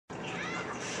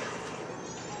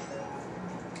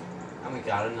And we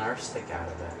got another stick out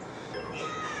of it.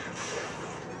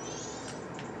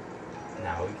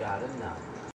 Now we got enough.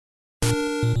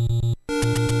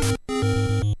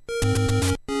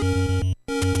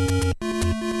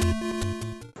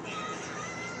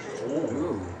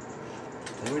 Ooh. I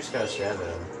think we just gotta stab at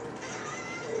him.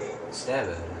 Stab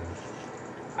at him.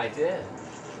 I did.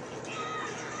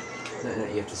 No,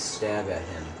 you have to stab at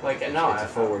him. Like, no, it's a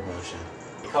forward motion.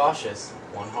 Be cautious.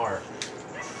 1 heart.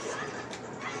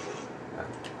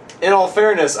 In all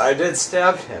fairness, I did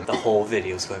stab him. The whole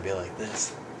video is going to be like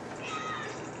this.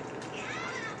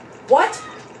 What?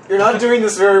 You're not doing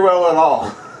this very well at all.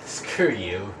 Screw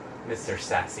you, Mr.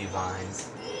 Sassy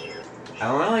Vines.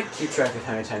 I want to like keep track of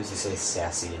how many times you say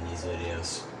sassy in these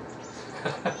videos.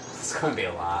 It's going to be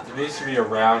a lot. There needs to be a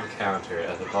round counter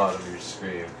at the bottom of your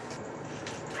screen.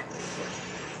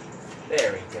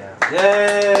 There we go.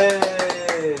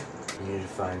 Yay! You need to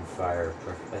find fire.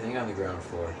 I think on the ground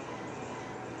floor.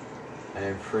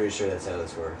 I'm pretty sure that's how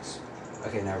this works.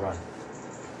 Okay, now run.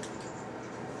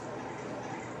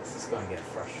 This is going to get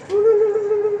frustrating.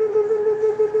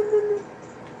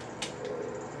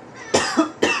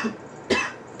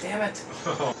 Damn it!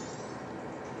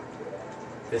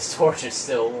 This torch is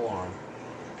still warm.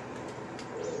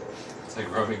 It's like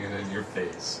rubbing it in your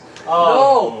face.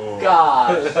 Oh, no!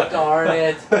 Gosh, darn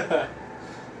it! Can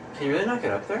you really not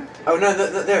get up there? Oh no,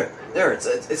 there. It's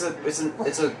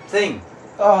a thing.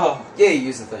 Oh. Yeah, you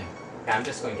use the thing. Okay, I'm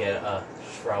just going to get a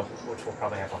shrub, which will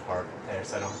probably have a heart there,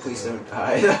 so I don't. Please don't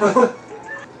die.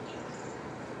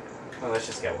 Well, let's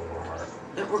just get one more heart.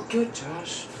 No, we're good,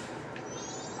 Josh.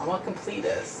 I'm a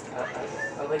completist.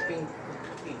 I like being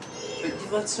complete. But you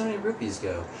let so many rupees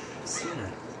go. I've seen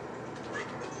it.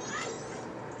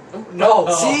 Oh, no!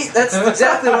 See, that's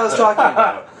exactly what I was talking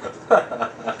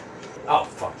about. Oh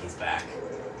fuck, he's back.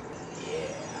 Yeah,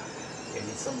 give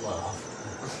me some love,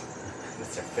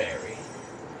 Mr. Fairy.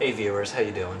 Hey viewers, how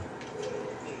you doing?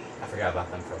 I forgot about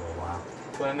them for a little while.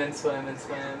 Swimming.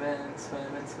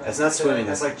 That's not swimming.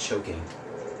 That's like choking.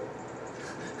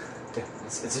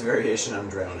 It's a variation on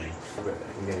drowning. I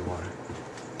can get you water.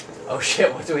 Oh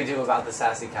shit! What do we do about the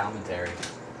sassy commentary?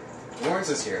 Lawrence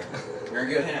is here. You're in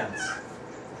good hands.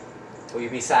 Will you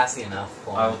be sassy enough?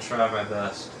 I will try my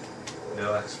best.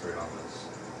 No expert on this.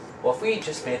 Well, if we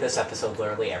just made this episode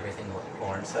literally everything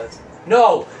Lauren says.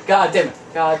 No! God damn it!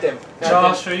 God damn it!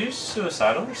 Josh, are you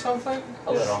suicidal or something?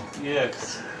 A little. Yeah,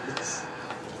 because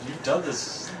you've done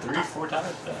this 3-4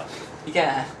 times now.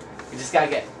 Yeah. You just gotta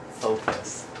get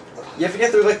focused. You have to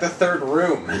get through like the 3rd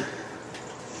room.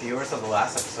 Viewers of the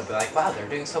last episode be like, wow, they're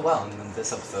doing so well, and then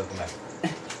this episode come back.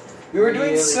 We were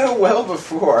doing so well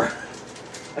before.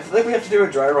 I feel like we have to do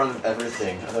a dry run of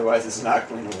everything, otherwise it's not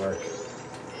going to work.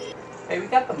 Hey, we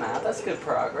got the map. That's good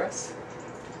progress.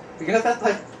 We got that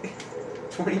like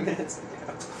 20 minutes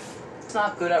ago. It's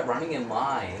not good at running in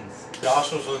lines.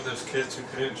 Josh was one of those kids who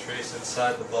couldn't trace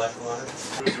inside the black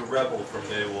lines. He was a rebel from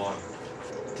day one.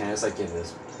 Can I just like give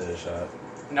this bit a shot?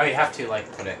 No, you have to like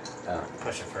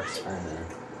push it first. I don't know.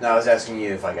 No, I was asking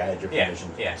you if like I had your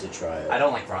permission yeah. to try it. I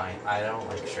don't like I don't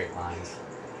like straight lines.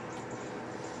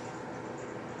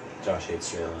 Josh hates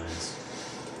straight lines.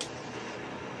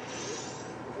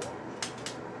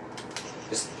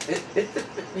 Just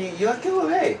you let go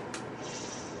away.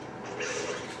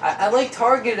 I like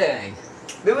targeting.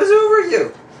 It was over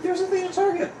you. There was nothing to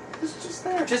target. It was just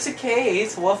there. Just in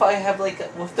case. What if I have what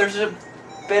if there's a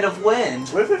bit of wind?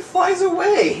 What if it flies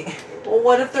away? Well,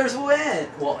 what if there's wind?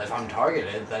 Well, if I'm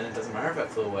targeted, then it doesn't matter if it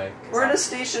flew away. We're in a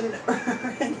station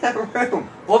in that room.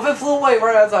 What if it flew away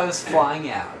right as I was flying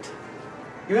out?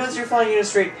 You realize you're flying in a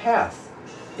straight path.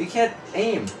 You can't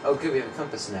aim. Oh, good, we have a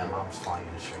compass now. Mom's flying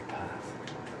in a straight path.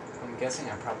 I'm guessing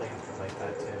I probably have to like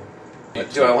that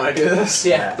too. Do I want to do this?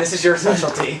 Yeah, this is your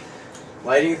specialty.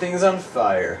 Lighting things on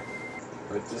fire.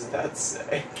 What does that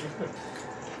say?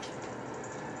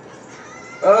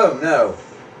 Oh, no.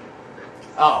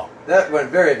 Oh. That went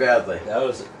very badly. That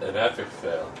was an epic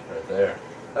fail right there.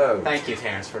 Oh. Thank you,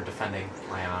 Terrence, for defending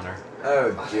my honor.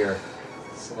 Oh, dear.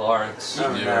 It's Lawrence.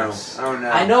 Oh, no. Oh,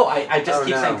 no. I know, I just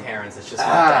keep no. saying Terrence. It's just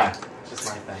my thing. It's just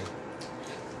my thing.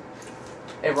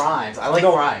 It rhymes. I like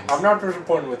rhymes. I'm not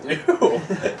disappointed with you.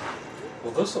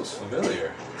 Well, this looks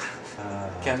familiar.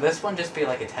 Can this one just be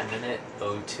like a 10-minute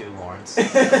ode to Lawrence?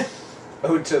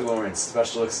 Ode to Lawrence,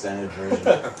 special extended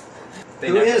version.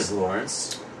 Who is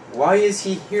Lawrence? Why is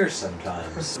he here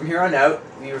sometimes? From here on out,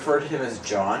 we refer to him as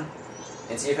John,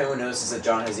 and see if anyone notices that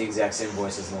John has the exact same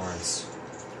voice as Lawrence.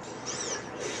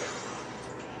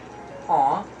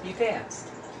 Aw, you danced.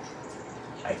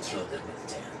 I killed him with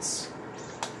dance.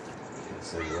 Okay,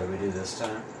 so what do we do this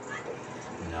time?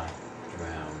 Not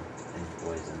drown in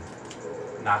poison.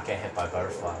 not get hit by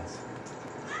butterflies.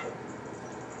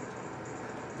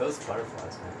 Those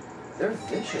butterflies, man. They're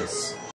vicious.